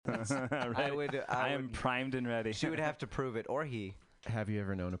I am primed and ready. She would have to prove it, or he. Have you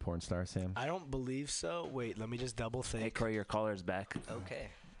ever known a porn star, Sam? I don't believe so. Wait, let me just double think. Hey, Corey, your caller's back. Okay.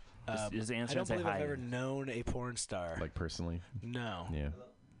 Just answer I don't and say believe hi. I've ever known a porn star. Like personally? No. Yeah.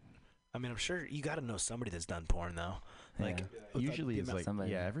 I mean, I'm sure you got to know somebody that's done porn, though. Like usually it's like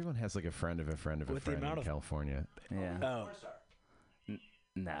somebody. everyone has like a friend of a friend of a With the friend amount in of- California. Yeah. Oh,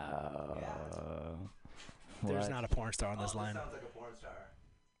 No. there's What? not a porn star on this line. Sounds like a porn star.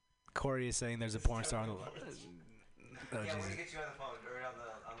 Corey is saying there's a porn star on the line. Oh, Yeah, we're Jesus. gonna get you on the phone or on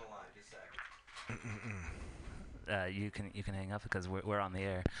the line. Just a sec. You can hang up because we're on the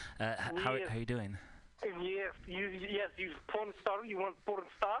air. How are you doing? Yes, you porn star. You want porn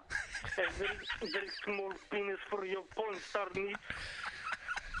star? A very small penis for your porn star needs.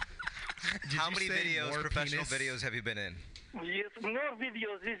 How many videos, professional videos, have you been in? Yes, no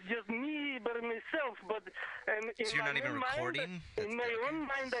videos. It's just me by myself. But in So you're my not even own recording? Mind, That's in my own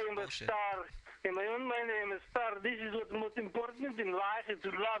mind, I am a bullshit. star. In my own mind, I am a star. This is what's most important in life: is to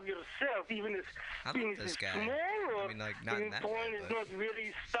love yourself, even if I love penis this is guy. small or I mean, like, not in in that porn way, is but- not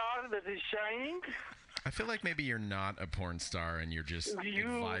really star that is shining. I feel like maybe you're not a porn star and you're just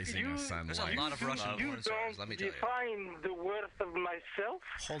advising us on There's a life. lot of Russian You porn stars, don't let me tell you. define the worth of myself.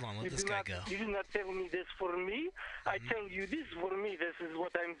 Hold on, let You this do guy not, go. You do not tell me this for me. I tell you this for me. This is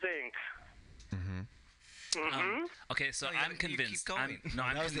what I'm saying. Okay, so No, I'm you convinced. keep going. I'm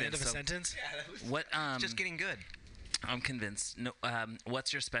That was the end of convinced. a sentence? What? It's just getting good. I'm convinced. No.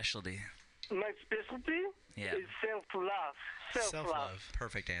 What's your specialty? My specialty Yeah. is self-love. Self-love. Self-love.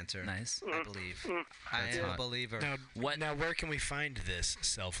 Perfect answer. Nice. I believe. I am a hot. believer. Now, where can we find this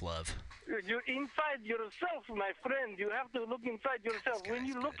self-love? You're inside yourself, my friend. You have to look inside yourself. When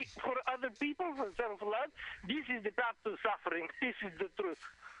you look for other people for self-love, this is the path to suffering. This is the truth.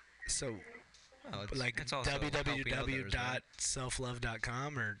 So, Oh, like it's also helping others, right?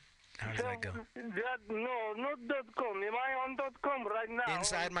 www.selflove.com, or how does that go? No, not .com. Am I on .com right now?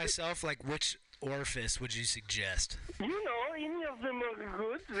 Inside myself, like which orifice would you suggest? You know, any of them are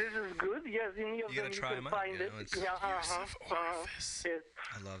good. This is good. Yes, any of You them gotta you try can 'em out, find you it. know, it's Yeah, Yes.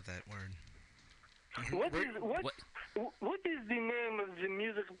 I love that word. What is the name of the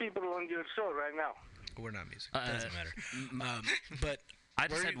music people on your show right now? We're not music. Doesn't matter. But I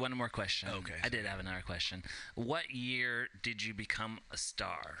just where had you- one more question. Okay, I did have another question. What year did you become a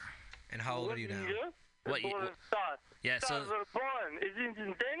star? And how old are you now? Year? What Born year- a star. Yeah, Stars so are born. It's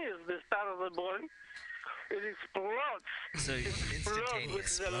instantaneous. The stars are born. It explodes. so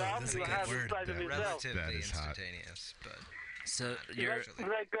Instantaneous. With the love that's a you good have word. inside of yourself. Relatively That is hot. instantaneous, but so you're actually.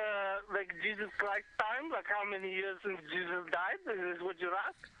 Like Jesus Christ time. Like how many years since Jesus died? Is this what you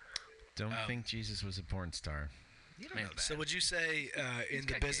ask? Don't think Jesus was a porn star. you don't know that. So would you say in the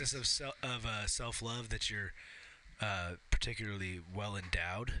got business of self-love that you're particularly well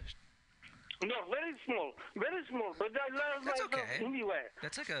endowed? No, very small, but I love That's myself okay. anyway.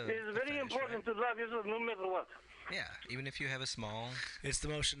 That's like a It's very fetish, important to love yourself no matter what. right? Yeah, even if you have a small It's the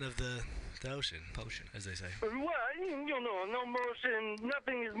motion of the ocean, potion. as they say. Well, you know, no motion,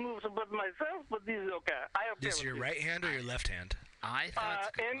 nothing is moved but myself, but this is okay. I have Is your right hand or your left hand? I thought That's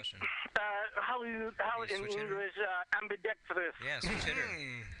a good and question. how You in switch hitter? English ambidextrous. Yeah, switch hitter.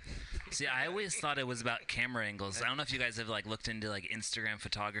 see. I always thought it was about camera angles. I don't know if you guys have like looked into like Instagram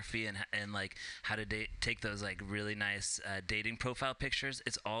photography and like how to take those like really nice dating profile pictures.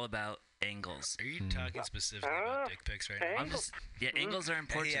 It's all about angles. Are you talking specifically about dick pics right now? I'm just angles are Yeah,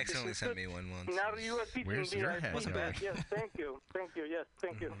 important. he accidentally sent me one once. Now you are teaching Where's me. your I head? see Wasn't that. bad. Yes, thank you. Yes,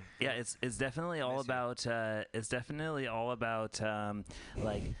 thank you. Yeah, it's definitely all about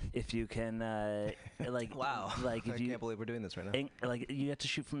like if you can like Wow. like if I you can't believe we're doing this right now. like you have to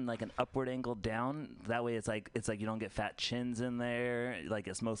shoot from like an upward angle down. That way it's like you don't get fat chins in there. Like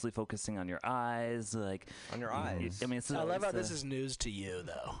it's mostly focusing on your eyes. Like On your eyes. I mean, it's I love how it's this is news to you,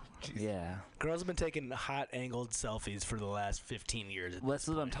 though. yeah. Girls have been taking hot angled selfies for the last 15 years. Well, that's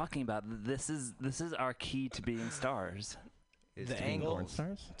what I'm talking about. This is our key to being stars. Is the to- angle. Porn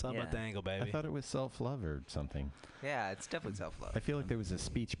stars? It's all about Yeah. the angle, I baby. thought it was self-love or something. Yeah, it's definitely self-love. I feel like there was a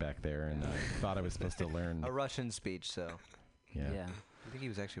speech back there, and I thought I was supposed to learn. A Russian speech, so. Yeah. Yeah. I think he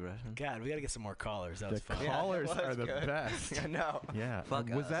was actually Russian. God, we got to get some more callers. That The was fun. callers Yeah, that are was the good. best. I know. Yeah. Fuck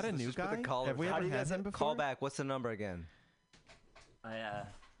was that us. a new Just put the guy? callers Have we on. ever How do you had guys him before? Call back. What's the number again?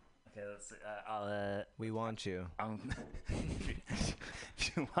 Okay, let's. I'll. We want you.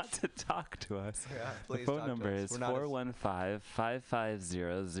 If you want to talk to us, Yeah, the please phone talk to number us. is We're not as-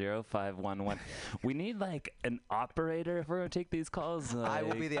 415-550-0511. We need like an operator if we're gonna take these calls. I will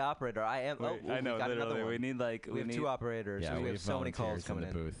like- be the operator. I am. Oh, I know, we got another literally. one. We need like We have need, two operators. Yeah, so we have so many calls volunteers coming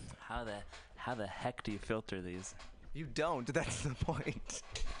in the in. booth. How the heck do you filter these? You don't. That's the point.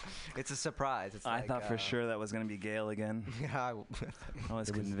 It's a surprise. It's I like, thought for sure that was going to be Gail again. Yeah, I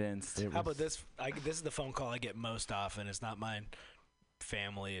was convinced. How about this? This is the phone call I get most often. It's not my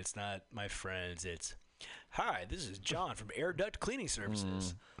family. It's not my friends. It's, hi, this is John from Air Duct Cleaning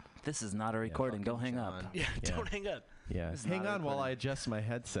Services. This is not a recording. Don't hang up. Yeah, don't hang up. Yeah, It's hang not on while recording. I adjust my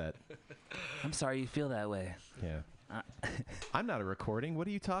headset. I'm sorry you feel that way. Yeah. I'm not a recording. What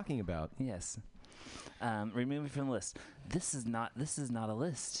are you talking about? Yes. Remove it from the list. This is not a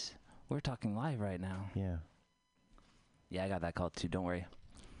list. We're talking live right now. Yeah. Yeah, I got that call too. Don't worry.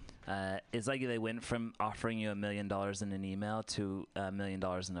 It's like they went from offering you $1 million in an email to $1 million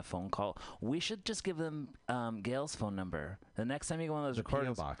in a phone call. We should just give them Gail's phone number. The next time you go on those The P.O.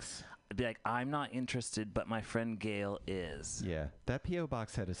 recordings, box. be like, I'm not interested, but my friend Gail is. Yeah. That P.O.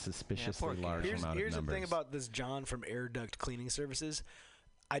 box had a suspiciously large amount of numbers. Here's the thing about this John from Air Duct Cleaning Services.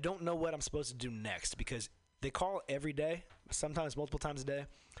 I don't know what I'm supposed to do next because they call every day, sometimes multiple times a day.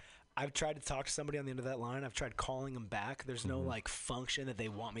 I've tried to talk to somebody on the end of that line. I've tried calling them back. There's no like function that they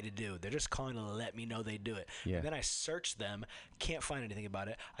want me to do. They're just calling to let me know they do it. Yeah. And then I search them, can't find anything about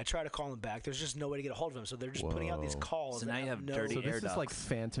it. I try to call them back. There's just no way to get a hold of them. So they're just putting out these Whoa. calls. So that now you have no, dirty So air this is like ducts.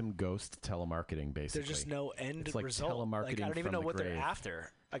 phantom ghost telemarketing, basically. There's just no end It's like result. Like, I telemarketing don't even from know the what grave. they're after.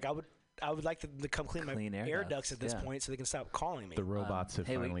 Like I would like to come clean my Clean air air ducts, ducts at this yeah. point so they can stop calling me. The robots have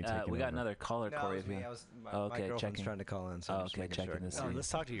Hey, finally taken we got over. another caller, No, Corey. it was if me. you- I was, my, Oh, my okay, girlfriend's checking. trying to call in, so Oh, I'm just okay, making checking sure. to see. Oh, let's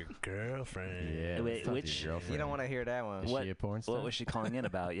talk to your girlfriend. Yeah. Wait, let's talk to which- your girlfriend. You don't want to hear that one. Is she a porn star? What was she calling in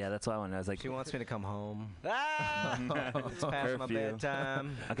about? Yeah, that's what I wanted. I was like, She wants me to come home. Ah! It's past my Curfew.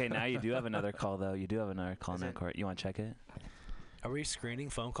 bedtime. okay, now you do have another call, though. You do have another call now, Corey. You want to check it? Are we screening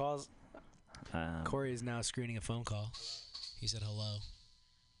phone calls? Corey is now screening a phone call. He said hello.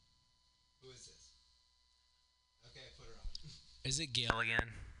 Who is this? Okay, put her on. Is it Gail again?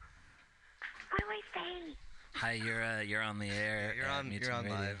 Hi, you're on the air. You're at on MutinyRadio.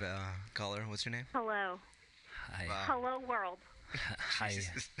 live, caller. What's your name? Hello. Hi. Wow. Hello, world. Hi.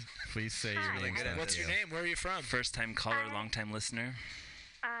 Please say your Hi. name. Good What's your name? Where are you from? First time caller, long time listener.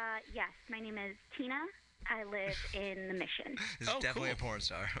 Yes, my name is Tina. I live in the Mission. This is Oh, definitely cool. a porn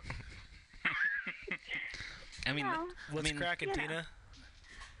star. I mean, Well, What's I mean, cracking, you know. Tina?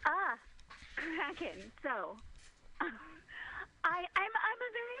 Kraken. So, I'm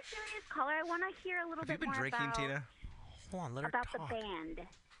a very serious caller. I want to hear a little Have you bit been more drinking, about, Tina? Hold on, let her about talk. the band.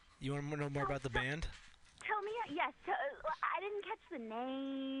 You want to know more about the band? Tell me, yes. I didn't catch the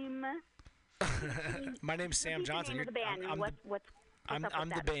name. My name's Sam Repeat the Johnson. name of the band. I'm What's I'm up with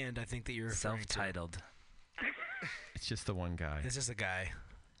the that? band. I think that you're referring to. self-titled. It's just the one guy. It's just a guy,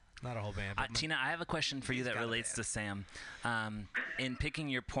 not a whole band. but my- Tina, I have a question for you that got a relates to Sam. In picking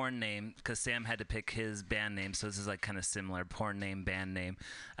your porn name, because Sam had to pick his band name, so this is like kind of similar, porn name, band name.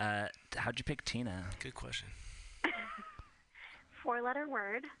 How'd you pick Tina? Good question. 4-letter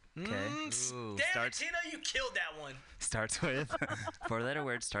word. Okay. Ooh. Damn Starts- it, Tina, you killed that one. Starts with. Four-letter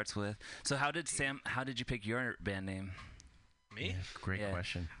word starts with. So how did you pick your band name? Me? Great Yeah.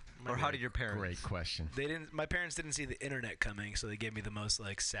 question. Or how did your parents? Great question. They didn't. My parents didn't see the internet coming, so they gave me the most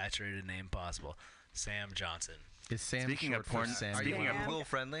like saturated name possible, Sam Johnson. Is Sam Speaking of short for porn- Sam? speaking of Johnson? Pool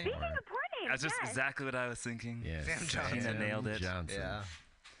friendly? Speaking of porn names, That's just yes. exactly what I was thinking. Yeah. Sam Johnson. Tina nailed it. Johnson. Yeah.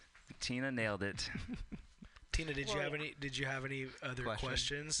 Tina nailed it. Tina, did you Well, have any? Did you have any other Question?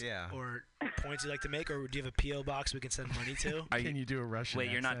 questions? Yeah. Or points you'd like to make, or do you have a PO box we can send money to? Can you do a Russian Wait,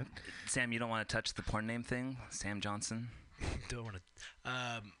 you're not accent? Sam. You don't want to touch the porn name thing, Sam Johnson. Don't want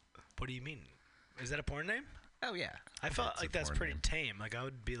to. What do you mean? Is that a porn name? Oh, yeah. I felt it's a like that's porn pretty name. tame. Like I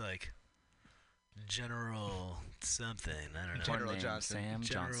would be like General something. I don't know. Porn General name, Johnson. Sam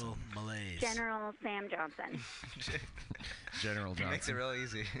General Johnson. Malaise. General Sam Johnson. General Johnson. Makes it real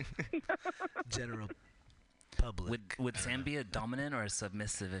easy. General Public. Would Sam be a dominant or a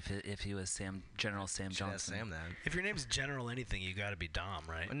submissive if he was General Sam Should ask Johnson? Sam that. If your name's General anything, you got to be Dom,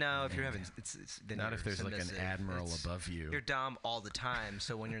 right? No, if you're having, it's then Not you're if there's like an submissive. admiral It's- above you. You're Dom all the time,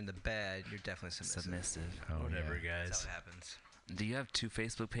 so when you're in the bed, you're definitely submissive. Submissive. Oh, Whatever, yeah. That's guys. how it happens. Do you have two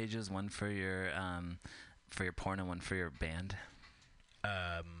Facebook pages, one for your porn and one for your band?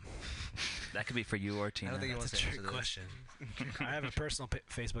 That could be for you or Tina. I don't think he That's wants a to trick answer this. question. I have a personal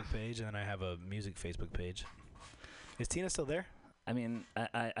Facebook page, and then I have a music Facebook page. Is Tina still there? I mean,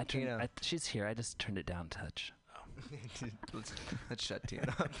 I turned. Tina. She's here. I just turned it down a touch. Let's shut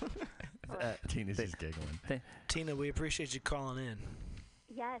Tina up. Tina's just giggling. Tina, we appreciate you calling in.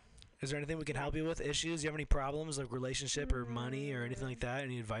 Yes. Is there anything we can help you with? Issues? Do you have any problems, like relationship or money or anything like that?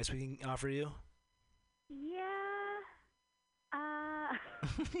 Any advice we can offer you? Yeah.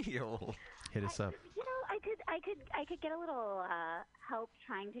 Yo. Hit us up. You know, I could get a little help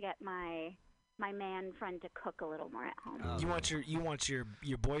trying to get my my man friend to cook a little more at home. You want your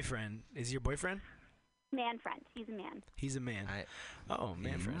boyfriend? Is he your boyfriend? Man friend. He's a man. He's a man. Oh,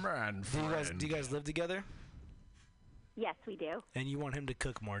 man friend. Man Do you guys live together? Yes, we do. And you want him to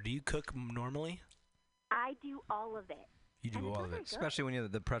cook more? Do you cook normally? I do all of it. You do all of it, especially when you're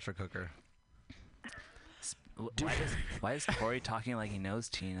the pressure cooker. Why is Corey talking like he knows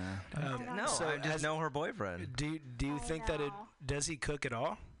Tina? No, so I just know her boyfriend. Do you think that does he cook at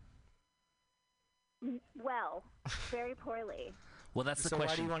all? Well, very poorly. Well, that's the so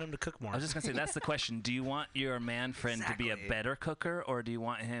question. Why do you want him to cook more? I was just gonna say that's the question. Do you want your man friend to be a better cooker, or do you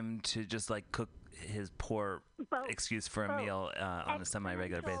want him to just like cook his poor excuse for a meal on a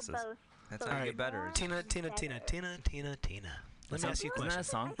semi-regular basis? That's how you get better. Tina. Let me ask you a question. Isn't that a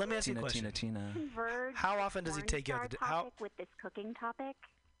song? Let me ask you a question. Tina. How often does he take you out to with this cooking topic,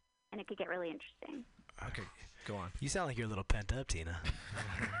 and it could get really interesting. Okay, go on. You sound like you're a little pent up, Tina.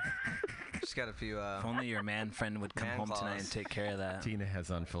 Just got a few. If only your man friend would come home tonight and take care of that. Tina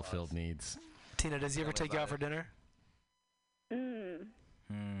has unfulfilled needs. Tina, does he ever take you out for dinner?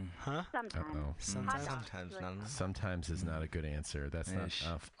 Huh? Sometimes is not a good answer. That's not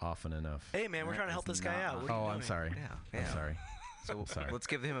often enough. Hey, man, we're trying to help this guy out. What are you doing? I'm sorry. Yeah. I'm sorry. So sorry. Let's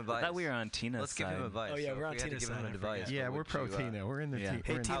give him advice. I thought we were on Tina's Let's give him advice. Oh yeah, so we're on Tina's Tina's side. Give him advice. Yeah, we're pro Tina. We're in the team.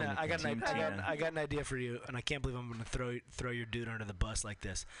 Hey Tina, I got Tina. an idea for you, and I can't believe I'm going to throw your dude under the bus like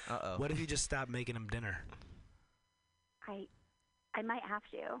this. What if you just stop making him dinner? I might have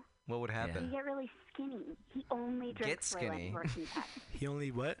to. What would happen? He get really skinny. He only drinks Soylent working test. He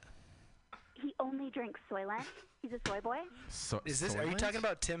only what? He only drinks Soylent. He's a soy boy. Are you talking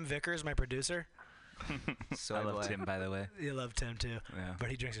about Tim Vickers, my producer? I love Tim, by the way. You love Tim too. Yeah.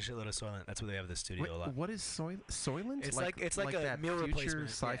 But he drinks a shitload of Soylent. That's what they have at the studio a lot. What is Soylent? It's like a that meal future replacement.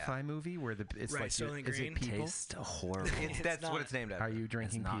 sci-fi movie where it's right, like Soylent is Green. it people? Tastes horrible. That's what it's named after. Are you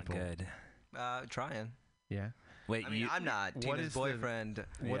drinking it's not people? good. Trying. Yeah. Wait, I'm not. Tina's boyfriend.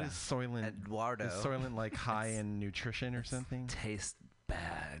 What is Soylent? Eduardo. Is Soylent like high in nutrition or something? Tastes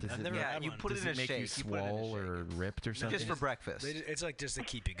bad. You put it in a shake. Does it make you swole or ripped or something? Just for breakfast. It's like just to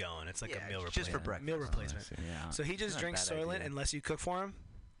keep you going. It's like a meal replacement. Just for breakfast. Meal replacement. Yeah. So he just drinks Soylent unless you cook for him?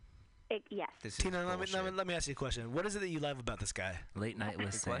 Yes. Tina, let me ask you a question. What is it that you love about this guy? Late night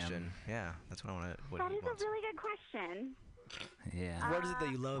with Sam. Question. Yeah, that's what I want to. That is a really good question. Yeah. What is it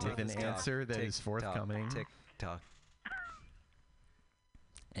that you love about With this an guy? answer that is forthcoming. Tick-tock.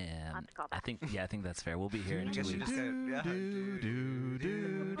 And I think that's fair. We'll be here in 2 weeks.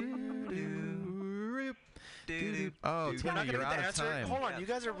 Oh, Tina, you're out of time. Hold on, you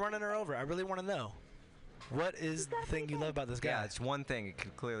guys are running her over. I really want to know. What is the thing you love about this guy? Yeah, it's one thing. It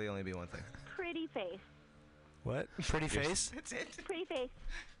could clearly only be one thing. Pretty face. What? Pretty face? That's it. Pretty face.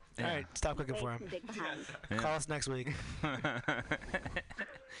 All right, stop cooking for him. Big time. Call us next week. You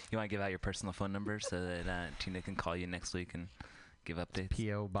want to give out your personal phone number so that Tina can call you next week and give updates?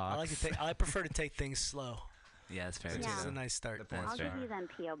 P.O. box. I prefer to take things slow. Yeah, that's fair. Yeah. It's a nice start. I'll give you them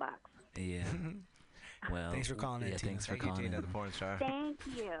P.O. box. Yeah. Well, thanks for calling in, Tina. Thanks for calling Tina, in. the porn star. Thank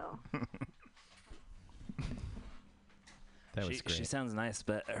you. That was great. She sounds nice,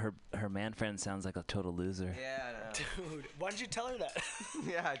 but her man friend sounds like a total loser. Yeah, I know. Dude, why didn't you tell her that?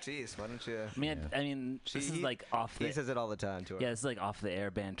 Yeah, jeez, why don't you? I mean, this is like off the. He says it all the time to her. Yeah, it's like off the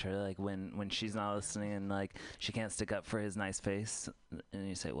air banter. Like when she's not listening and like she can't stick up for his nice face, and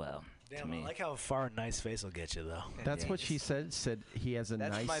you say, "Well, Damn, to me." I like how far a nice face will get you, though. That's what she said. Said he has a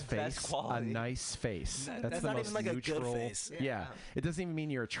That's nice my face. best quality. A nice face. That's the not most even like a good neutral. face. Yeah. It doesn't even mean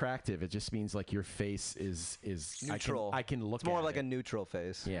you're attractive. It just means like your face is Neutral. I can look. It's more at like it. a neutral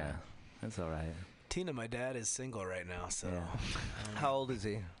face. Yeah. That's all right. Tina, my dad is single right now, so. Yeah. How old is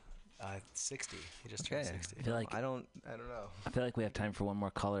he? 60. He just turned 60. I feel like I don't know. I feel like we have time for one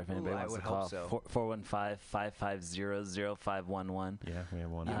more caller. If anybody I wants to would hope call, so. 415-550-0511. Yeah, we have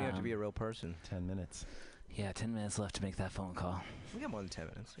one. You have to be a real person. 10 minutes. Yeah, 10 minutes left to make that phone call. We got more than 10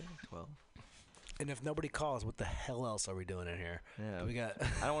 minutes. We got 12. And if nobody calls, what the hell else are we doing in here? Yeah. We got.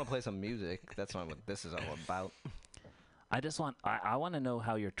 I don't want to play some music. That's not what this is all about. I want to know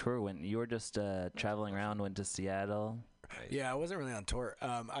how your tour went. You were just traveling around, went to Seattle. Yeah, I wasn't really on tour.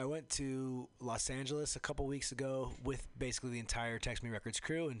 I went to Los Angeles a couple weeks ago with basically the entire Text Me Records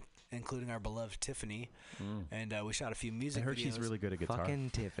crew, and including our beloved Tiffany. And we shot a few music I heard videos. she's really good at guitar. Fucking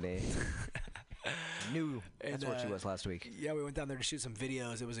Tiffany. That's what she was last week. Yeah, we went down there to shoot some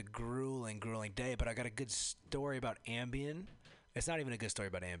videos. It was a grueling day, but I got a good story about Ambien. It's not even a good story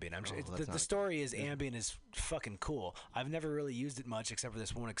about Ambien. that's The not story is Ambien is fucking cool. I've never really used it much except for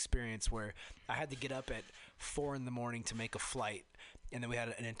this one experience where I had to get up at 4 a.m. to make a flight, and then we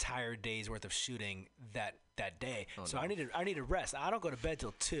had an entire day's worth of shooting that day. So I need to rest. I don't go to bed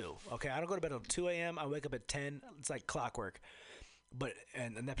till 2. Okay, I don't go to bed till 2 a.m. I wake up at 10. It's like clockwork. But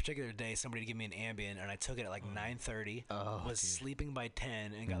and that particular day, somebody gave me an Ambien, and I took it at like 9:30. Was sleeping by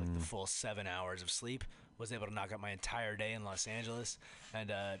 10 and got like the full 7 hours of sleep. Was able to knock out my entire day in Los Angeles,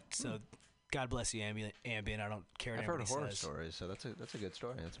 and so God bless you, Ambien. I don't care what I've heard anybody horror says. stories, so that's a good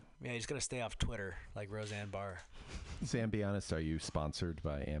story. Yeah, you just gotta stay off Twitter, like Roseanne Barr. Sam, be honest, are you sponsored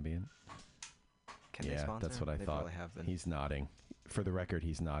by Ambien? Can they sponsor? That's what I They thought. probably have been. He's nodding. For the record,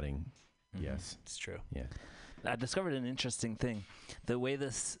 he's nodding. Yes. It's true. Yeah. I discovered an interesting thing. The way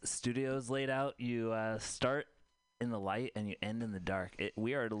this studio is laid out, you start in the light and you end in the dark.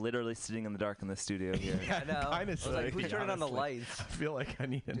 We are literally sitting in the dark in the studio here. I know. I was like, who's turning on the honestly. lights? I feel like I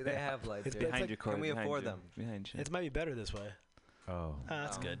need a Do they nap. have lights? It's here? Behind you, Corey. Can we behind afford you. them? Behind you. It might be better this way. Oh.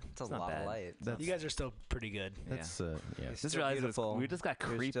 That's good. It's a not lot bad. of light. That's- You guys are still pretty good. That's, yeah. It's Just still realized beautiful. we just got You're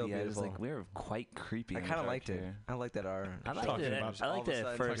creepy. still I was beautiful. like, we were quite creepy. I in the kind of dark liked it. here. I liked that our. I liked Talking it. about- I all liked of a it at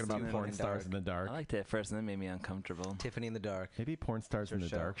sudden first. Talking about and porn then- stars in the dark. I liked it at first, and then it made me uncomfortable. Tiffany in the dark. Maybe Porn Stars in the Your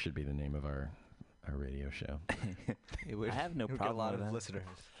show. Dark should be the name of our radio show. It would, I have no it would problem get a lot with of that. listeners.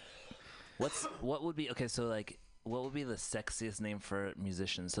 What would be okay? So like, what would be the sexiest name for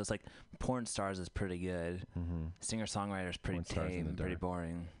musicians? So it's like porn stars is pretty good. Mm-hmm. Singer songwriter is pretty Porn stars in tame, the pretty dark.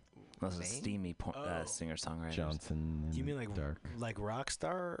 boring. Those are Name? steamy Oh. singer songwriters. Johnson. You in mean the dark? like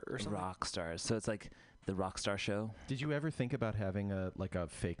Rockstar or something? Rock stars. So it's like the rock star show. Did you ever think about having a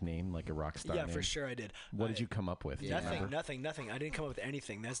fake name, like a rock star Yeah, name? for sure I did. What did you come up with? Do you remember? Nothing. I didn't come up with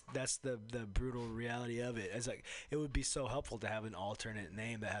anything. That's the brutal reality of it. It's like it would be so helpful to have an alternate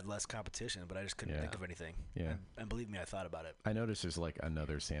name that had less competition, but I just couldn't Yeah. think of anything. Yeah. And believe me, I thought about it. I noticed there's like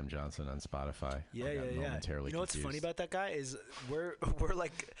another Sam Johnson on Spotify. Yeah, I got yeah. momentarily You know what's funny confused. about that guy is we're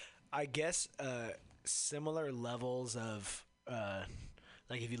like, I guess, similar levels of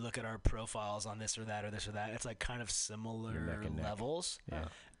like if you look at our profiles on this or that, it's like kind of similar neck and neck. levels.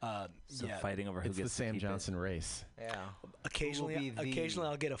 Yeah. So yeah. fighting over who It's the gets to Sam keep Johnson race. Yeah. Occasionally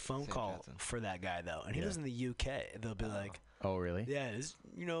I'll get a phone Sam call Johnson? for that guy though, and he Yeah. lives in the UK. They'll be like, Oh, really? "Yeah, this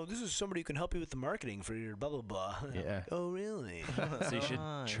is somebody who can help you with the marketing for your blah blah blah." Yeah. Oh, really? it. So you should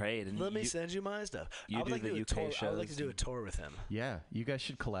Fine. trade. And Let me you- send you my stuff. you I would do like to the do a UK tour. I would like to shows do a and- tour with him. Yeah, you guys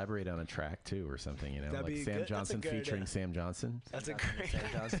should collaborate on a track too, or something. You know, That'd like be Sam good. That's a Johnson good featuring idea. Sam Johnson, That's a Johnson, great.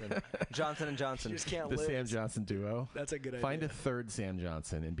 Sam Johnson. Johnson and Johnson. You just can't the lose. Sam Johnson duo. That's a good idea. Find a third Sam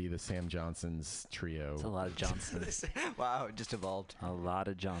Johnson and be the Sam Johnson's trio. It's a lot of Johnson. Wow, it just evolved. A lot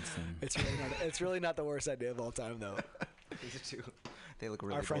of Johnson. It's really not the worst idea of all time though. These are two. They look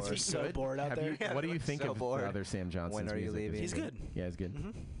really Our friends bored. are so Good. bored out Have there. you- what do you look think so of bored. the other Sam Johnson's When are you music? Is leaving? it He's good. Yeah, he's good.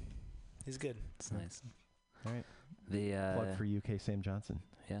 Mhm. He's good. It's nice. All right. The Plug for UK Sam Johnson.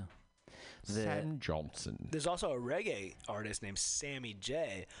 yeah. Sam Johnson. There's also a reggae artist named Sammy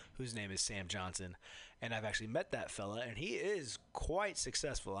J, whose name is Sam Johnson, and I've actually met that fella, and he is quite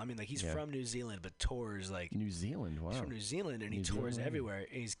successful. I mean, like he's Yeah. from New Zealand, but tours like New Zealand. Wow. he's from New Zealand, and he New tours Zealand. everywhere,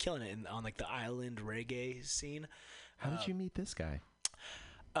 and he's killing it on like the island reggae scene. How did you meet this guy?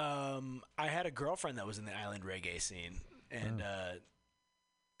 I had a girlfriend that was in the island reggae scene, and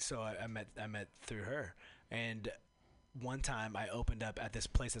so I met through her. And one time I opened up at this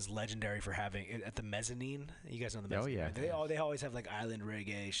place that's legendary for having at the Mezzanine. You guys know the Oh, Mezzanine? yeah. right? They always have like island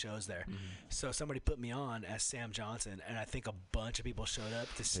reggae shows there. So somebody put me on as Sam Johnson, and I think a bunch of people showed up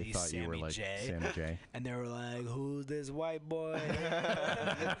to They see thought you were Sammy like J. Sammy J. And they were like, "Who's this white boy?"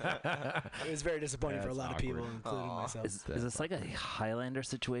 It was very disappointing for a That's lot of people, awkward. including myself. Is this like a Highlander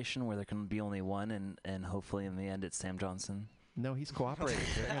situation where there can be only one, and hopefully in the end it's Sam Johnson? No, he's cooperating.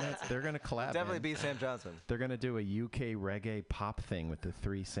 they're gonna collab. Definitely man. be Sam Johnson. They're gonna do a UK reggae pop thing with the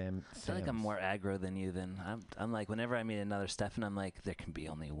three Sam. I feel like I'm more aggro than you. I'm like, whenever I meet another Stefan, I'm like, there can be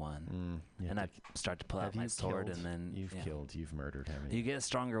only one, and I start to pull out my sword, and then you've murdered him. You get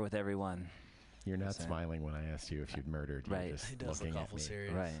stronger with everyone. You're not That's it. smiling when I asked you if you'd murdered. You're Right. just He does looking look at awful me.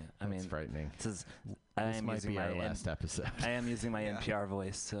 serious. Right. I That's mean, frightening. I This am might using be our my last episode. I am using my NPR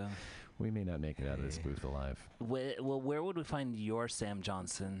voice. So, We may not make it out of this booth alive. where would we find your Sam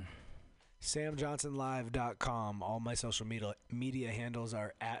Johnson? SamJohnsonLive.com. All my social media handles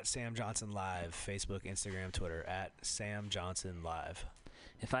are at Sam Johnson Live. Facebook, Instagram, Twitter at Sam Johnson Live.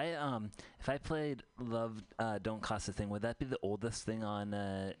 If I played Love Don't Cost a Thing, would that be the oldest thing on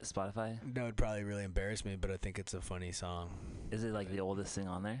Spotify? That would probably really embarrass me, but I think it's a funny song. Is it like the oldest thing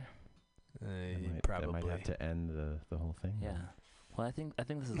on there? That Probably. might have to end the whole thing. Yeah. Well, I think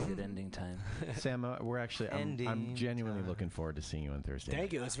this is a good ending time. Sam, we're actually I'm Ending genuinely time. looking forward to seeing you on Thursday.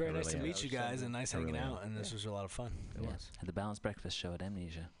 Thank you. It's very I nice really to am. meet you guys and nice hanging really out. am. And this was a lot of fun. It was. At the Balanced Breakfast Show at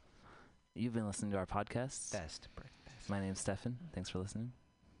Amnesia. You've been listening to our podcast. Best breakfast. My name's Stefan. Thanks for listening.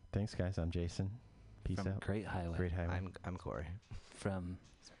 Thanks, guys. I'm Jason. Peace From out. Great Highway. Great Highway. I'm Corey. From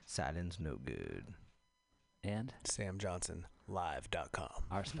Silence no good. and SamJohnsonLive.com.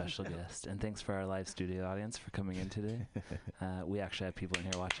 our special guest. And thanks for our live studio audience for coming in today. We actually have people in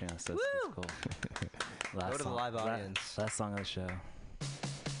here watching us, so it's cool. Go to the live audience. Last song of the show.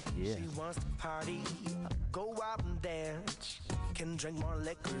 Yeah. She wants to party, go out and dance, can drink more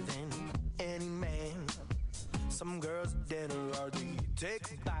liquor than any man. Some girls at dinner hardly take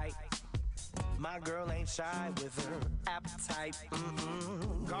a bite. My girl ain't shy with her appetite.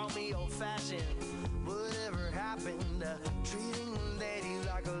 Call me old-fashioned, whatever happened. Treating a lady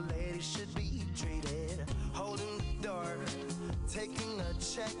like a lady should be treated. Holding the door, taking a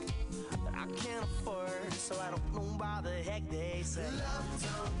check that I can't afford, so I don't know why the heck they say love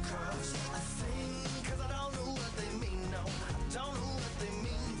don't cost a thing, 'cause I don't know what they mean. No, I don't know what they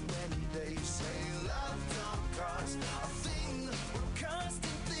mean when they say love don't cost a thing. We're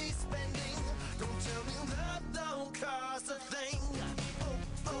constantly spending. Don't tell me love don't cost a thing.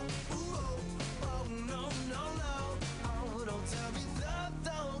 Oh, no, no, no. Oh, don't tell me love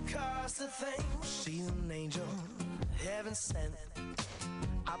don't cost a thing. She's an angel, heaven sent.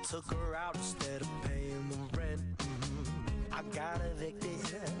 I took her out instead of paying the rent. I got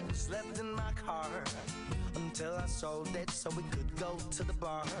evicted, slept in my car until I sold it so we could go to the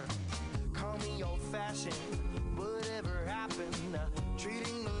bar. Call me old-fashioned, whatever happened.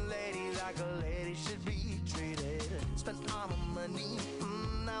 Treating a lady like a lady should be treated. Spent all my money,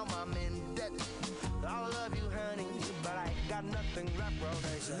 now I'm in debt. I love you, honey, but I ain't got nothing left. Well,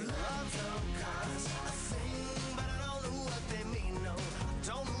 they say love don't cost a thing, but I don't know what they mean. No, I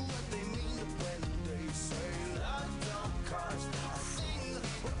don't know what they mean when they say love don't cost a thing.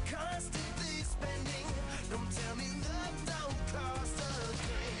 We're constantly spending. Don't tell me love don't cost a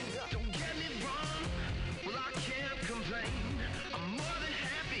thing. Don't get me wrong, well I can't complain. I'm more than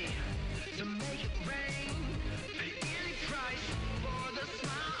happy to make it rain. Pay any price for the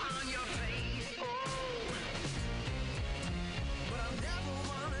smile on your face. Oh, but I never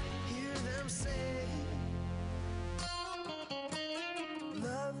wanna hear them say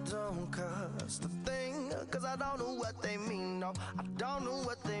love don't cost a thing, 'cause I don't know what they mean. No, I don't know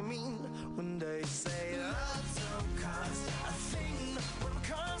what they mean when they say love don't cost a thing. We're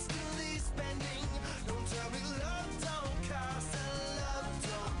constantly spending. Don't tell me love don't cost a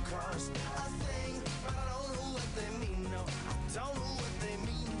thing, but I don't know what they mean. No, I don't know what they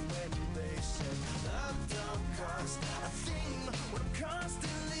mean when they say love don't cost a thing. We're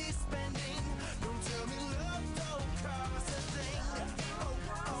constantly spending. Don't tell me love don't cost a thing.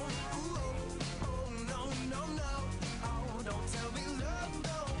 Oh, no, no, no. Oh, don't tell me love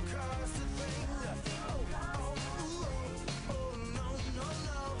don't cost a thing. Oh, no, no,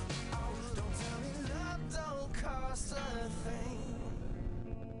 no. Oh, don't tell me love don't cost a thing.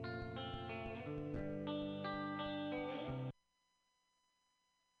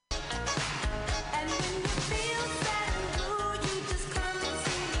 And when you feel sad and blue, you just come and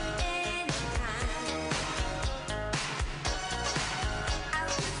see me anytime. I'll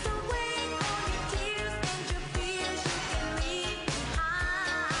kiss away all your tears and your fears you can leave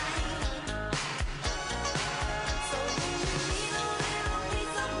behind. So when you need a little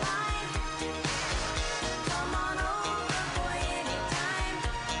peace of mind, come on over for any time.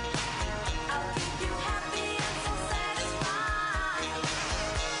 I'll keep you happy and so satisfied.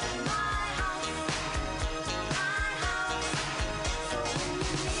 My house. So when you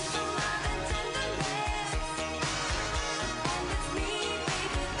need some love and tenderness, and it's me,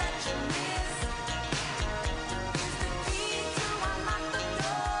 baby, that you miss, here's the key to unlock the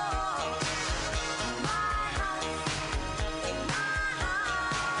door. My house, in my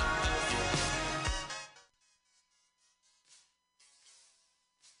house.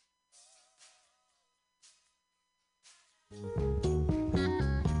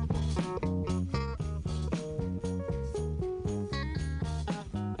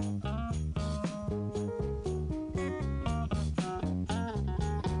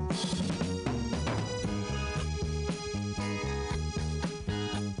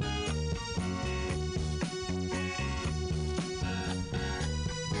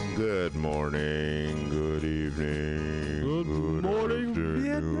 Good morning, good evening, good morning,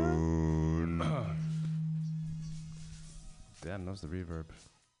 afternoon. Damn, that was the reverb.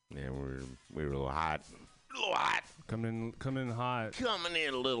 Yeah, we're a little hot. Coming in hot. Coming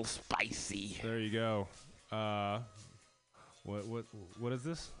in a little spicy. There you go. What is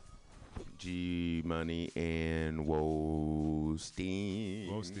this? G Money and Wostein.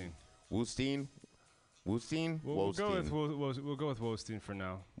 Wostein. We'll go with Wostein for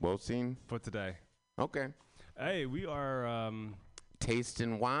now. Wostein for today. Okay. Hey, we are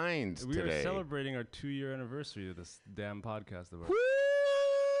tasting wines we today. Are celebrating our 2-year anniversary of this damn podcast of ours.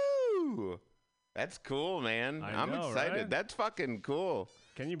 Woo! That's cool, man. I'm excited. Right? That's fucking cool.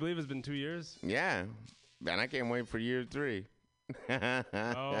 Can you believe it's been 2 years? Yeah. Man, I can't wait for year 3.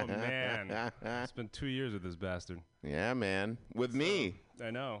 Oh, man. It's been 2 years with this bastard. Yeah, man. With me. I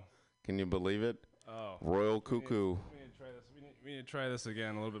know. Can you believe it? Oh. Royal Cuckoo. We need to try this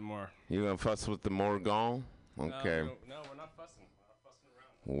again a little bit more. You gonna fuss with the Morgon? Okay. No, we're not fussing. We're not fussing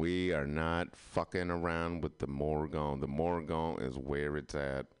around. We are not fucking around with the Morgon. The Morgon is where it's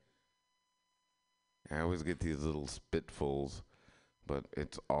at. I always get these little spitfuls, but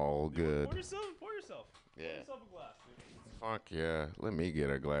it's all good. Pour yourself. Yeah. Pour yourself a glass, dude. Fuck yeah. Let me get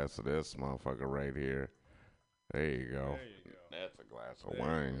a glass of this motherfucker right here. There you go. That's a glass of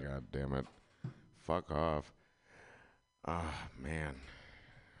wine, god damn it. Fuck off. Ah, man.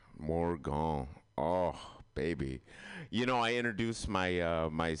 Morgon. Oh, baby. You know, I introduced my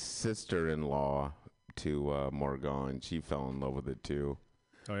my sister-in-law to Morgon. She fell in love with it too.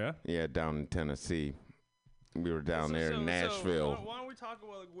 Oh yeah? Yeah, down in Tennessee. We were down there in Nashville. Why don't we talk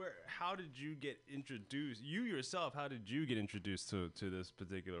about how did you get introduced? You yourself, how did you get introduced to this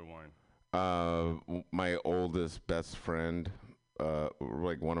particular wine? My oldest best friend,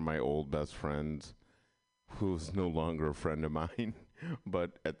 like one of my old best friends, who's no longer a friend of mine,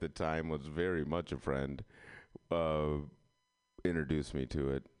 but at the time was very much a friend, introduced me to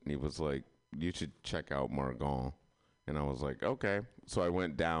it. He was like, "You should check out Morgon," and I was like, "Okay." So I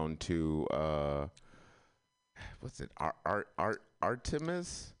went down to what's it?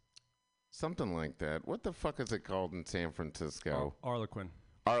 Artemis, something like that. What the fuck is it called in San Francisco? Arlequin.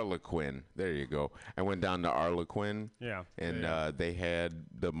 Arlequin. There you go. I went down to Arlequin. Yeah. And they had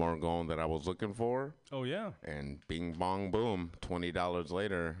the Morgon that I was looking for. Oh yeah. And bing bong boom, $20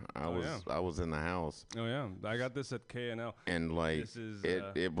 later, I was in the house. Oh yeah. I got this at K&L. And like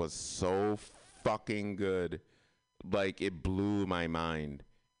it was so fucking good. Like it blew my mind.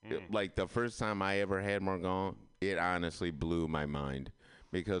 Like the first time I ever had Morgon, it honestly blew my mind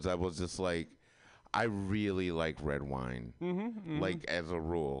because I was just like, I really like red wine, like as a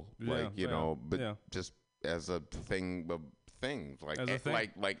rule, like you know, but just as a thing of things, like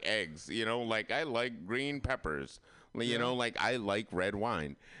like eggs, you know, like I like green peppers, you know, like I like red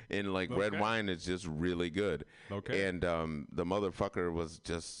wine, and like red wine is just really good. Okay. And the motherfucker was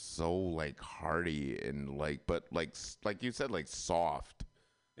just so like hearty and like, but like you said, like soft.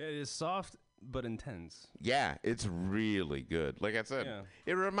 It is soft but intense. Yeah, it's really good. Like I said,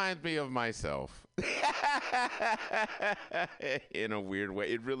 it reminds me of myself in a weird way.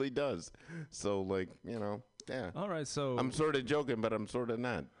 It really does. So, like, you know, yeah. All right, so I'm sort of joking, but I'm sort of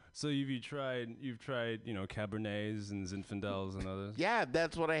not. So you've tried, you know, Cabernets and Zinfandels and others. Yeah,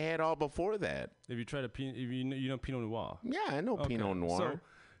 that's what I had all before that. Have you tried you know Pinot Noir? Yeah, I know Pinot Noir.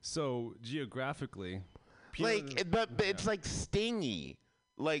 So geographically, but it's like stingy.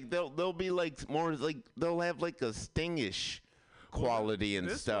 Like they'll be like more like they'll have like a stingish quality and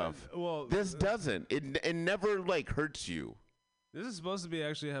stuff. This doesn't. It never like hurts you. This is supposed to be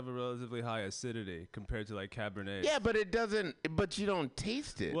actually have a relatively high acidity compared to like Cabernet. Yeah, but it doesn't. But you don't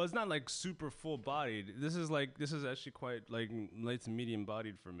taste it. Well, it's not like super full bodied. This is actually quite like light to medium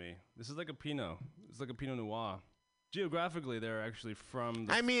bodied for me. This is like a Pinot. It's like a Pinot Noir. Geographically, they're actually from.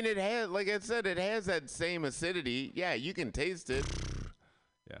 I mean, it has, like I said, it has that same acidity. Yeah, you can taste it.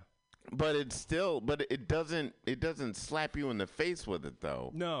 But it's still, but it doesn't slap you in the face with it though.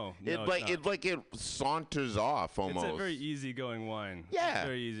 No, it saunters off almost. It's a very easygoing wine. Yeah, it's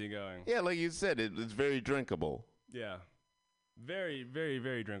very easygoing. Yeah, like you said, it's very drinkable. Yeah, very, very,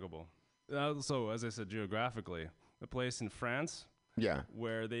 very drinkable. So, as I said, geographically, a place in France. Yeah.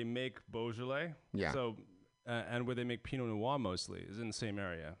 Where they make Beaujolais. Yeah. So, and where they make Pinot Noir mostly is in the same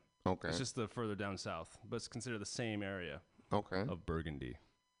area. Okay. It's just the further down south, but it's considered the same area. Okay. Of Burgundy.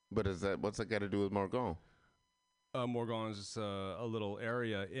 But what's that got to do with Morgon? Morgon is just a little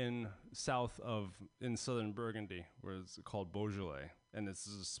area in southern Burgundy, where it's called Beaujolais, and it's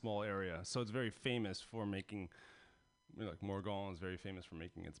a small area. So it's very famous for making, like Morgon is very famous for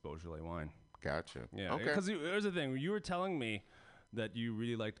making its Beaujolais wine. Gotcha. Yeah. Okay. Because here's the thing: you were telling me that you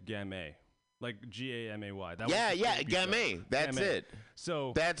really liked Gamay. Like Gamay. Gamay. That's Gamay. it.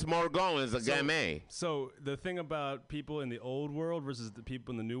 So that's Morgon is a Gamay. So the thing about people in the old world versus the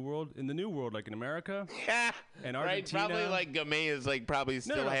people in the new world, like in America, and Argentina, right? Probably like Gamay is like probably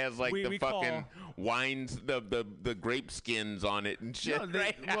still has like the fucking wines, the grape skins on it and shit. No,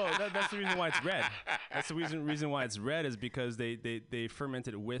 that's the reason why it's red. That's the reason why it's red is because they ferment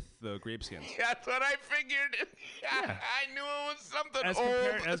it with the grape skins. That's what I figured. Yeah. I knew it was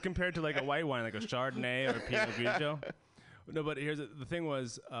something As compared to like a white wine, like a Chardonnay or a Pinot Grigio. No, but here's the thing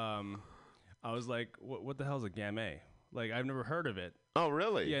was, I was like, what the hell is a Gamay? Like, I've never heard of it. Oh,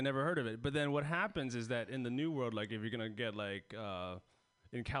 really? Yeah, never heard of it. But then what happens is that in the new world, like if you're gonna get like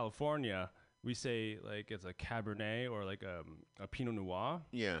in California, we say like it's a Cabernet or like a Pinot Noir.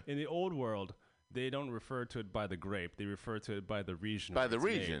 Yeah. In the old world, they don't refer to it by the grape; they refer to it by the region. By the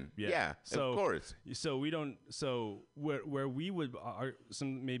region. Yeah. So, of course. So we don't. So where we would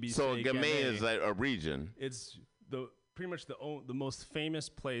some maybe So say Gamay is like a region. It's pretty much the most famous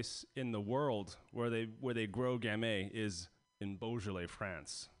place in the world where they grow Gamay is in Beaujolais,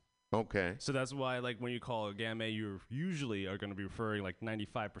 France. Okay. So that's why, like, when you call a Gamay, you usually are going to be referring, like,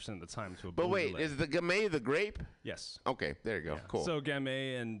 95% of the time to a But Beaujolais. wait, is the Gamay the grape? Yes. Okay, there you go. Yeah. Cool. So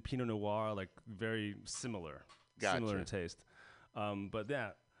Gamay and Pinot Noir are, like, very similar. Gotcha. Similar in taste. But yeah.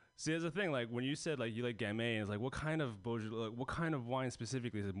 See, there's the thing, like, when you said, like, you like Gamay, and it's like, what kind of Beaujolais, like, what kind of wine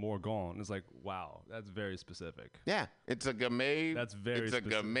specifically is it? Morgon? It's like, wow, that's very specific. Yeah, it's a Gamay. That's very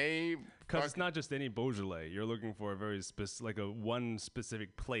specific. It's a Gamay. Because it's not just any Beaujolais. You're looking for a very like a one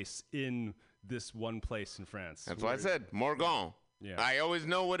specific place in this one place in France. That's why I said Morgon. Yeah. I always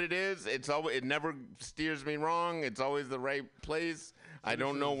know what it is. It never steers me wrong. It's always the right place. I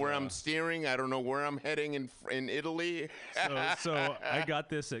don't know where I'm steering. I don't know where I'm heading in Italy. So I got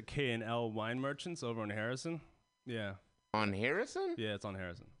this at K&L Wine Merchants over on Harrison. Yeah. On Harrison? Yeah, it's on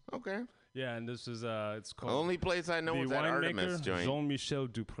Harrison. Okay. Yeah, and this is it's called. The only place I know is that Artemis joint. Jean-Michel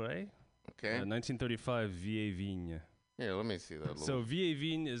Dupré. Okay. 1935 Vieille Vigne. Yeah, let me see that. So Vieille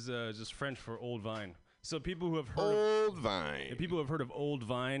Vigne is just French for old vine. So people who have heard old vine, people who have heard of old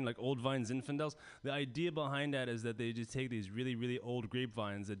vine, like old vine Zinfandels, the idea behind that is that they just take these really, really old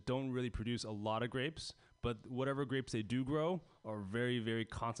grapevines that don't really produce a lot of grapes, but whatever grapes they do grow are very, very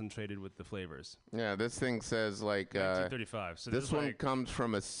concentrated with the flavors. Yeah, this thing says like 1935. So this one comes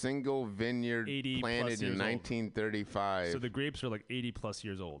from a single vineyard planted in 1935. So the grapes are like 80 plus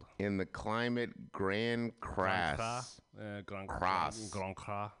years old. In the climate Grand Cras. Grand Cras,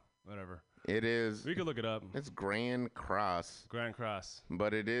 whatever. It is. We could look it up. It's Grand Cross. Grand Cross.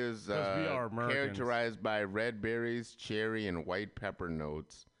 But it is characterized by red berries, cherry, and white pepper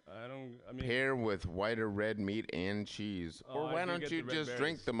notes. I mean, pair with white or red meat and cheese. Or why don't you just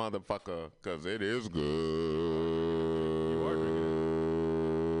drink the motherfucker? Because it is good. You are drinking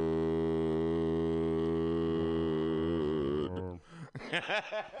it.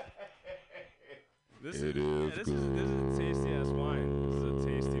 This is a tasty ass wine. This is a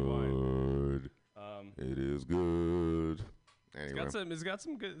tasty wine. It is good. Anyway. It's got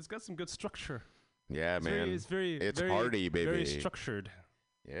some good structure. Yeah, man. It's very hardy, baby. Very structured.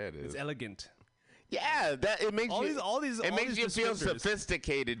 Yeah, it is. It's elegant. Yeah, it makes you feel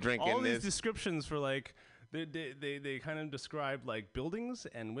sophisticated drinking all this. All these descriptions for like they kind of describe like buildings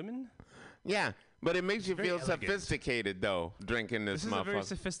and women. Yeah, but it makes you feel sophisticated though drinking this. This is a very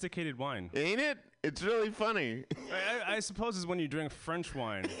sophisticated wine, ain't it? It's really funny. I suppose it's when you drink French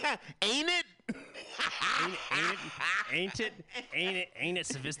wine. Ain't it? Ain't it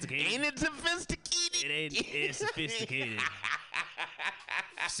sophisticated? Ain't it sophisticated? It's sophisticated.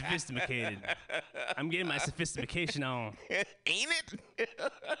 Sophisticated. I'm getting my sophistication on. Ain't it?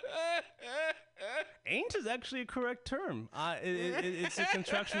 Ain't is actually a correct term. It's a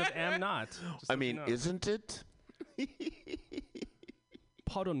contraction of am not. I mean, isn't it?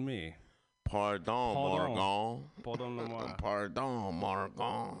 Pardon me. Pardon, Morgon. Pardon, moi. Pardon,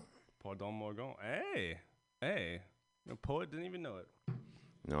 Morgon. Pardon, Morgon. Hey. The poet didn't even know it.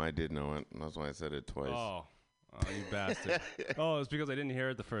 No, I did know it. That's why I said it twice. Oh, you bastard. Oh, it's because I didn't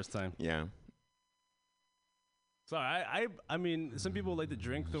hear it the first time. Yeah. Sorry, I mean, some people like to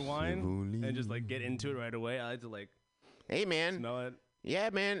drink the wine and just like get into it right away. I like to like. Hey, man. Smell it.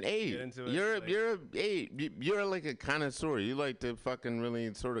 Yeah, man. Hey, you're like a connoisseur. You like to fucking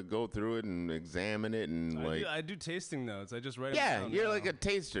really sort of go through it and examine it and I do tasting notes. I just write. Yeah, you're like a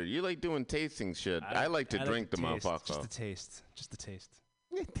taster. You like doing tasting shit. I like to drink the motherfucker. Just a taste. Just a taste.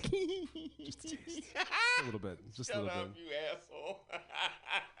 Just a taste. A little bit. Just a little bit. You asshole.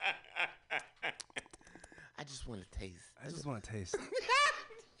 I just want to taste. I just want to taste. Shut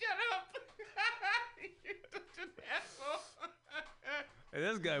up. You're such an asshole. Hey,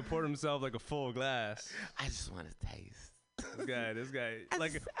 this guy poured himself like a full glass. I just want to taste. This guy,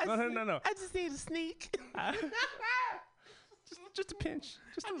 like, no. I just need a sneak. Just a pinch.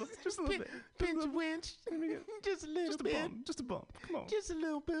 Just a little bit. Pinch a winch. Just a little bit. Just a bump. Come on. Just a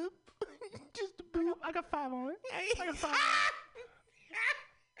little bit. Just a boop. I got 5 on it. I got 5 on it.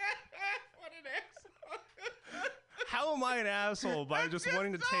 What an asshole. How am I an asshole by just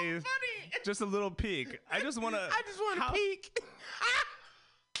wanting to taste just a little peek? I just want to peek.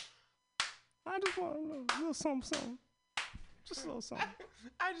 I just want a little something. Just a little something.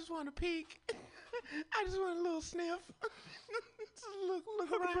 I just want to peek. I just want a little sniff. Just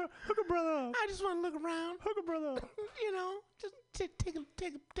look around. Hook a brother up. I just want to look around. Hook a brother up. You know, just take a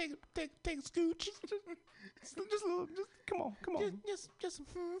scooch. Just a little. Just come on. Just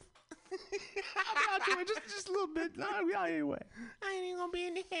I'll be out your way. Just a little bit. I'll be out your way. I ain't even gonna be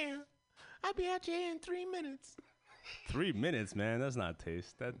in the hair. I'll be out your hair in 3 minutes. 3 minutes, man. That's not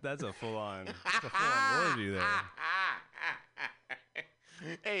taste. That's a full on. That's a full on orgy there.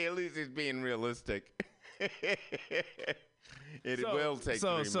 Hey, at least he's being realistic. It will take 3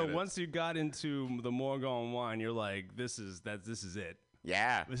 minutes. So once you got into the Morgon wine, you're like, this is it.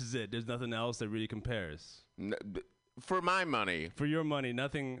 Yeah. This is it. There's nothing else that really compares. For my money. For your money,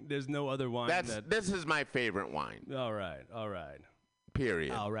 nothing. There's no other wine. This is my favorite wine. All right.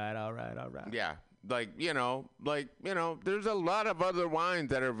 Period. All right. Yeah. There's a lot of other wines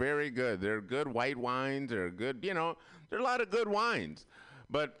that are very good. They're good white wines. They're good, there are a lot of good wines.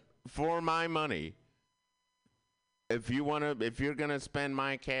 But for my money, if you're gonna spend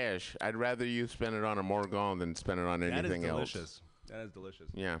my cash, I'd rather you spend it on a Morgon than spend it on anything else. That is delicious.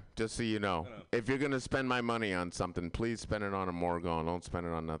 Yeah, just so you know. If you're gonna spend my money on something, please spend it on a Morgon. Don't spend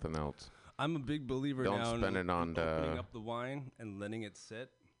it on nothing else. I'm a big believer Don't now spend it on opening up the wine and letting it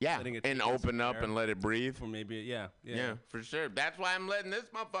sit. Yeah, letting it and open up and let it breathe. Or maybe, yeah, for sure. That's why I'm letting this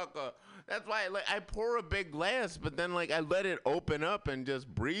motherfucker. That's why I pour a big glass, but then I let it open up and just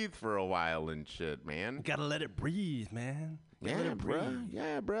breathe for a while and shit, man. You gotta let it breathe, man. Yeah, bruh.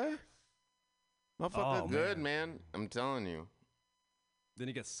 Yeah, bruh. Motherfucker, good, man. I'm telling you. Then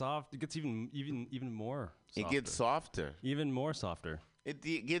it gets soft. It gets even more. Softer. It gets softer. Even more softer. It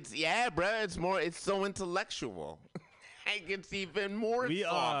gets bruh. It's so intellectual. It gets even more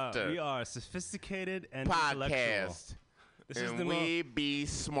softer. We are sophisticated and podcast. Intellectual. This and is the we be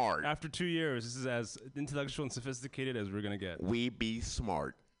smart. After 2 years, this is as intellectual and sophisticated as we're gonna get. We be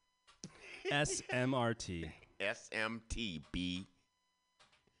smart. SMRT. SMTB.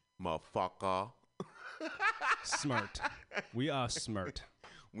 Motherfucker. Smart. We are smart.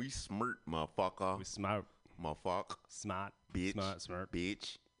 We smart, motherfucker. We smart. Motherfucker. Smart. Bitch. Smart.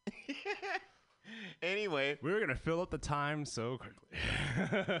 Bitch. Anyway, we're gonna fill up the time so quickly.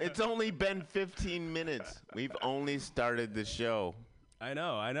 It's only been 15 minutes. We've only started the show. I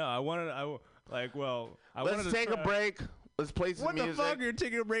know. Let's take a break. Let's play some music. What the fuck? You're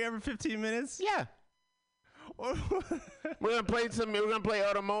taking a break every 15 minutes? Yeah. We're gonna play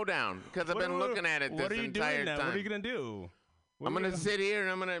Auto Mowdown because I've been looking at it this entire time. What are you gonna do? I'm gonna sit here and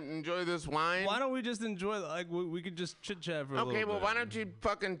I'm gonna enjoy this wine. Why don't we just enjoy? We could just chit chat for a little bit. Okay, well, why don't you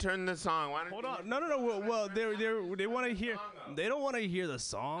fucking turn the song? Hold on. No. Well, they want to hear. They don't want to hear the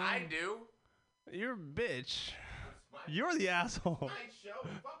song. I do. You're a bitch. You're the asshole. My show.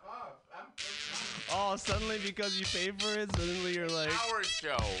 Fuck off. Oh, suddenly because you pay for it, suddenly you're like. Our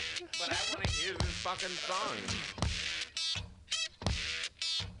show. But I want to hear this fucking song.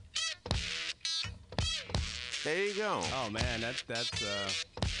 There you go. Oh man, that's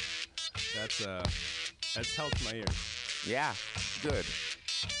helped my ears. Yeah, good.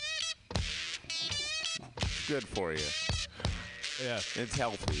 Good for you. Yeah, it's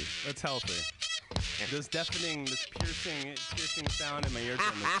healthy. It's healthy. This piercing sound in my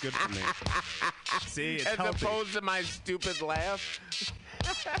eardrum is good for me. See, it's healthy. As opposed to my stupid laugh.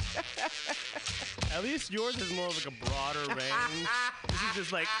 At least yours is more of like a broader range. This is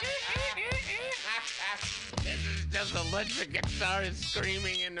just like. This is just electric guitar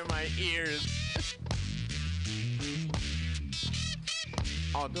screaming into my ears.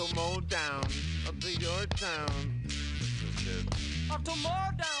 Auto Mowdown up to your town. Auto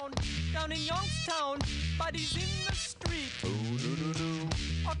Mowdown down in Youngstown. Bodies in the street.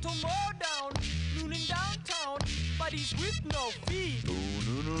 Auto Mowdown nooning downtown. Bodies with no feet.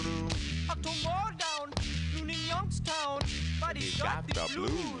 Auto Mowdown nooning Youngstown. Bodies got the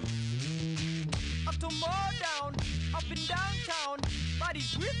blues. Auto Mowdown up in downtown.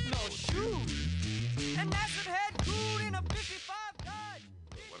 Bodies with no shoes. And acid head cool in a 55 Dodge.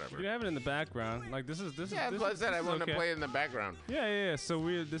 Whatever. You can have it in the background. Like this is. Yeah, that's what I said. I wanted to play it in the background. Yeah. So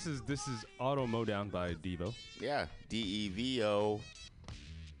this is Auto Mowdown by Devo. Yeah, DEVO.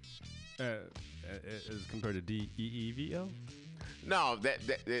 As compared to DEEVO. No, that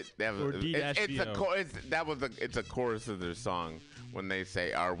was or D-VO. it's a chorus of their song when they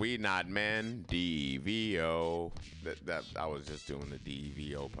say, "Are we not men?" DVO. That I was just doing the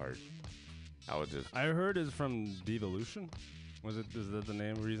DVO part. I heard it's from Devolution. Is that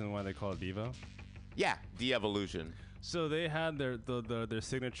the reason why they call it Devo? Yeah, De-Evolution. So they had their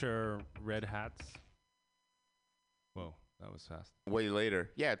signature red hats. Whoa, that was fast. Way later.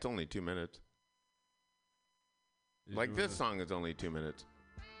 Yeah, it's only 2 minutes. Like this song is only 2 minutes.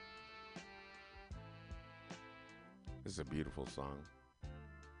 This is a beautiful song.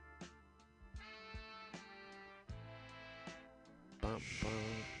 Bum, bum.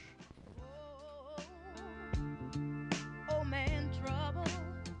 Oh man, trouble.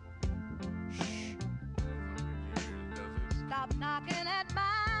 Stop knocking at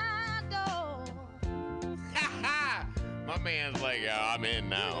my door. My man's like, yeah, I'm in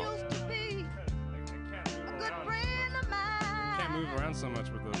now. Used to be a good friend of mine. Can't move around so much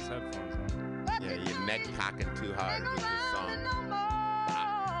with those headphones on. Yeah, your neck cocking too hard with this song.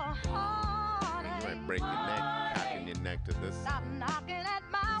 You might break your neck, cocking your neck to this. Stop knocking at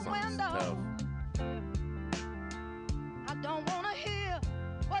my Song's window. tough. I don't want to hear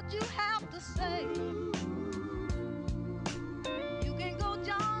what you have to say. You can go,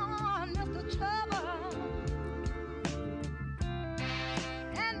 John, Mr. Trouble,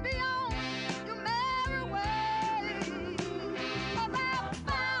 and be on your merry way. 'Cause I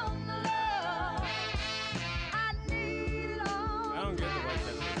found the love I need. I don't get the white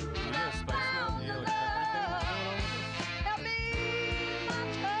pepper. You hear a spice note? You hear like pepper thing? Help me, my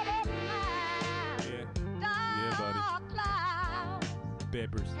troubled mind. Yeah, buddy. Dark clouds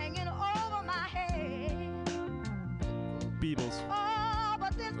Peppers. hanging over my head. Beatles. Oh,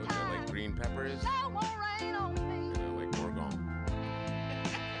 but this Those are like green peppers. sure won't rain on me. Yeah, like Morgon.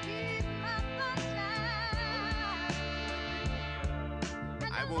 Keep my sunshine.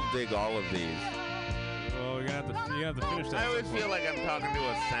 I will dig all of these. Well, you have to finish that. I always feel like I'm talking to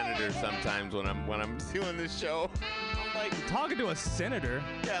a senator sometimes when I'm doing this show. I'm like talking to a senator.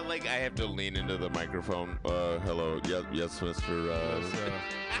 Yeah, like I have to lean into the microphone. Hello, yes, Mr.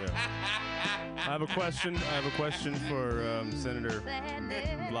 Yeah. I have a question for Senator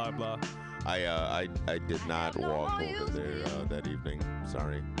blah blah. I did not walk over there that evening.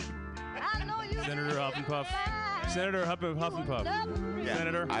 Sorry. Senator Huff and Puff. Senator Huff and Puff. Yeah.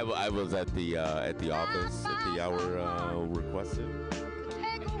 Senator. I was at the office at the hour requested.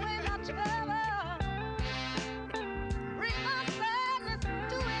 Take away my trouble. Bring my sadness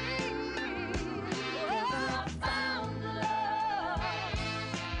to an end. 'Cause I found the love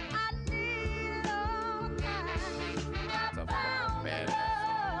I need all time. That's a fucking badass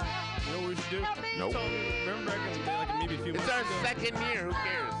song. You know what we should do? Nope. Remember back in like maybe a few months It's our ago. second year. Who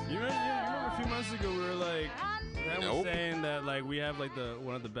cares? You remember a few months ago we were like, that was Nope. saying that like we have like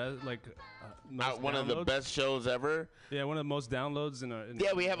one of the best like most One of the downloads. best shows ever. Yeah, one of the most downloads in a.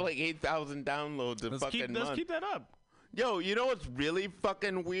 Yeah, we have like 8,000 downloads a fucking month. Let's keep that up. Yo, you know what's really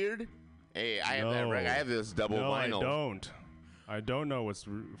fucking weird? Hey, I have that record. I have this double vinyl. I don't. I don't know what's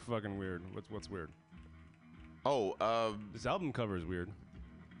fucking weird. What's weird? Oh, this album cover is weird.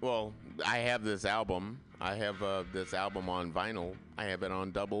 Well, I have this album. I have this album on vinyl. I have it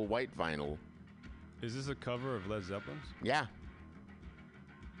on double white vinyl. Is this a cover of Led Zeppelin's? Yeah.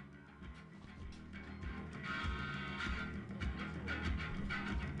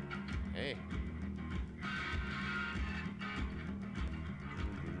 Hey.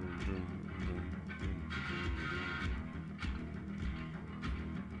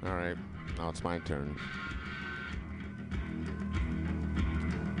 All right, now it's my turn.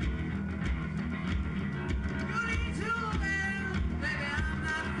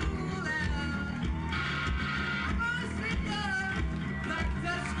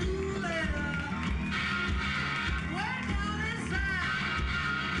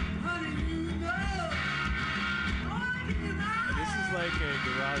 Like a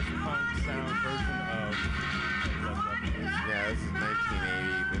garage punk sound version of Led Zeppelin. Yeah, this is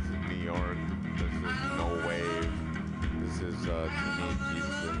 1980. This is New York. This is No Wave. This is Teenage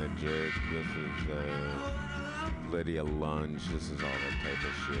Jesus and the Jig. This is Lydia Lunch. This is all that type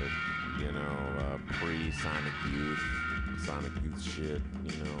of shit. You know, pre-Sonic Youth. Sonic Youth shit.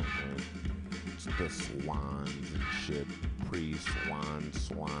 You know, the Swans and shit.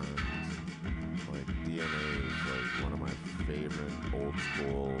 Swans. Like DNA is like one of my favorite old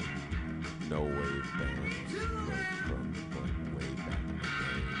school no wave bands, like from like way back in the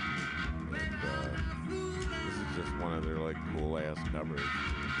day. And this is just one of their like cool ass covers.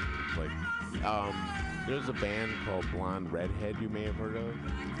 Like there's a band called Blonde Redhead you may have heard of.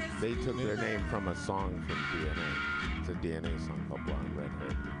 They took their name from a song from DNA. It's a DNA song called Blonde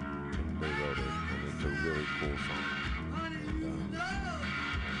Redhead. And they wrote it, and it's a really cool song. And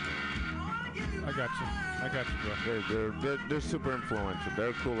I got you, bro. They're super influential. They're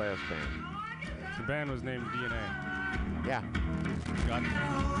a cool ass band. The band was named DNA. Yeah. Got it.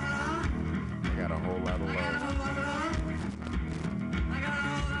 I got a whole lot of love.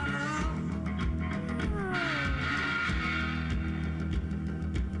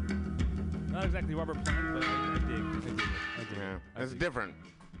 Not exactly Robert Plant, but I dig it. Yeah. It's different.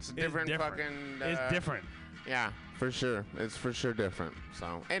 It's different fucking... it's different. Yeah, for sure. It's for sure different.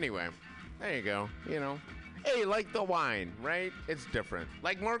 So, anyway, there you go. You know. Hey, like the wine, right? It's different.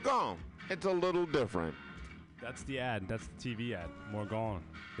 Like Morgon. It's a little different. That's the ad. That's the TV ad. Morgon.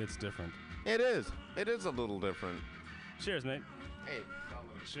 It's different. It is. It is a little different. Cheers, mate. Hey,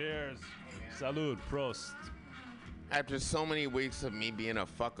 cheers. Salud. Prost. After so many weeks of me being a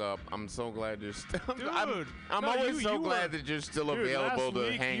fuck up, I'm so glad you're still. Dude, I'm always so glad that you're still available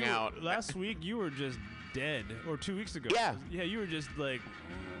to hang out. Last week you were just dead, or 2 weeks ago. Yeah. Yeah, you were just like,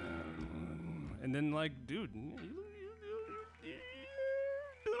 and then like, dude, you're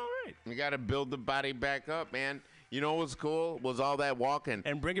doing all right. You got to build the body back up, man. You know what's cool was all that walking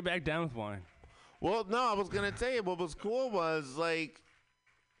and bring it back down with wine. Well, no, I was gonna tell you what was cool was like.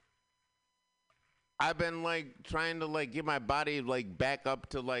 I've been like trying to like get my body like back up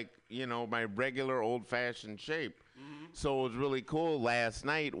to like, you know, my regular old-fashioned shape. Mm-hmm. So it was really cool last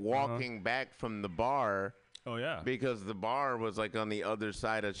night walking back from the bar. Oh yeah. Because the bar was like on the other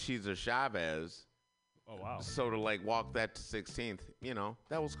side of Cesar Chavez. Oh wow. So to like walk that to 16th, you know,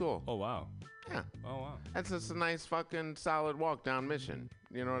 that was cool. Oh wow. Yeah. Oh wow. That's just a nice fucking solid walk down Mission.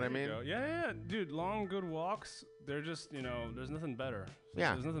 You know what I mean? Yeah, dude. Long good walks. They're just, you know, there's nothing better.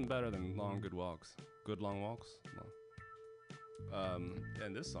 Yeah. There's nothing better than long good walks. Good long walks.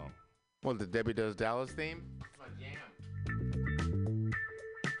 And this song. Well, the Debbie Does Dallas theme. It's my jam.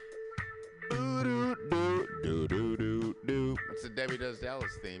 It's the Debbie Does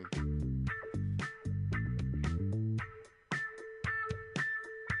Dallas theme.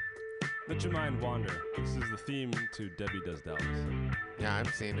 Let your mind wander. This is the theme to Debbie Does Dallas. Yeah,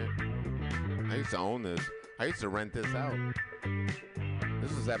 I've seen it. I used to own this. I used to rent this out.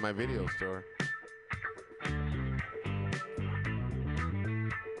 This was at my video store.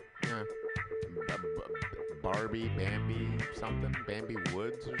 Yeah. Barbie, Bambi, something. Bambi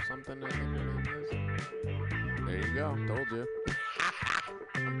Woods or something, I think her name is. There you go. Told you.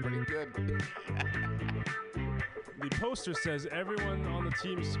 I'm pretty good. The poster says everyone on the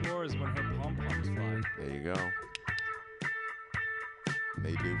team scores when her pom-poms fly. There you go.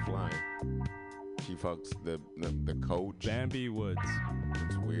 They do fly. She fucks the coach. Bambi Woods.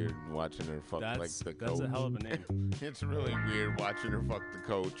 It's weird watching her fuck like the coach. That's a hell of a name. It's really weird watching her fuck the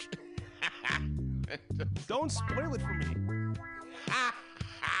coach. Don't spoil it for me.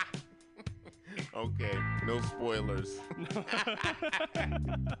 Okay, no spoilers.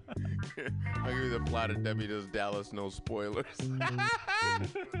 I'll give you the plot of Debbie Does Dallas, no spoilers.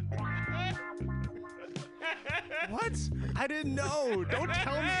 What? I didn't know. Don't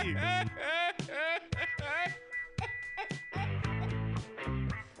tell me.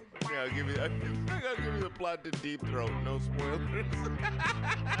 Yeah, I'll give you the plot to Deep Throat, no spoilers.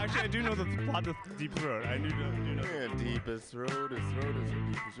 Actually, I do know the plot to Deep Throat. I do know. Yeah, deepest throat is the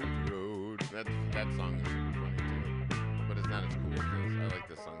deepest road. That song is super funny too, but it's not as cool as this. I like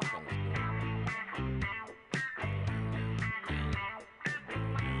this song. This song is cool.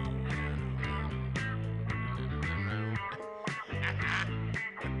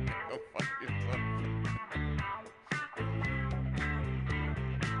 Go fuck yourself.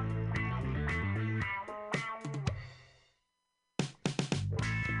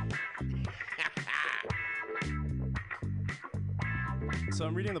 So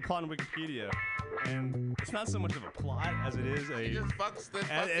I'm reading the plot on Wikipedia, and it's not so much of a plot as it is He just fucks the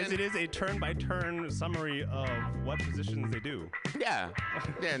as it is a turn-by-turn summary of what positions they do. Yeah.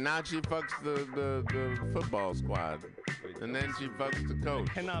 Now she fucks the football squad, and then she fucks the coach.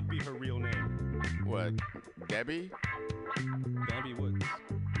 It cannot be her real name. What? Debbie? Bambi Woods.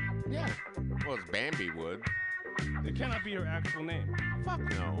 Yeah. Well, it's Bambi Woods. It cannot be her actual name. Fuck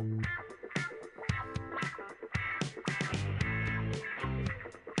no.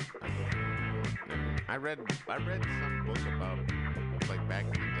 I read some book about like back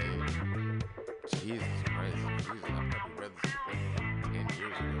in the day. Jesus Christ, I probably read this like 10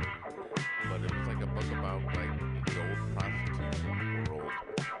 years ago. But it was like a book about like the old prostitution world.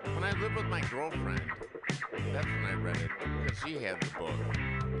 When I lived with my girlfriend, that's when I read it because she had the book.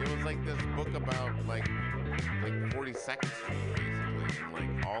 It was like this book about like 42nd Street basically, and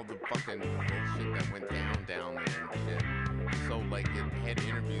like all the fucking bullshit that went down there and shit. So like it had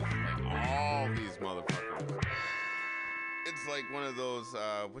interviews with like all these motherfuckers. it's like one of those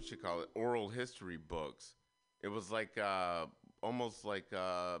what you call it, oral history books. It was like almost like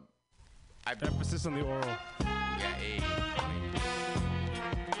emphasis on the oral. Yeah,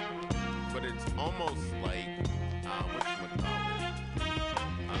 but it's almost like whatchamacallit,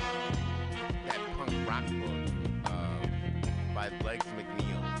 that punk rock book by Legs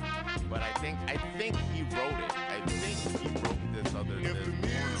McNeil. But I think he wrote it. I think he wrote this other. If the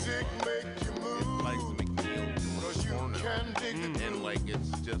music make you move, Legs McNeil doing porno, and like it's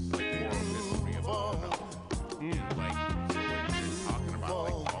just like oral history of porno. Like so when you're talking about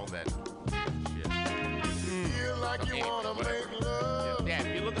like all that shit. Feel like you wanna make love. Yeah, if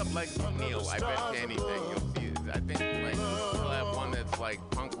you look up Legs McNeil, I bet you anything you'll see it. I think like he'll have one that's like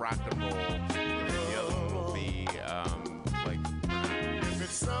punk rock and roll.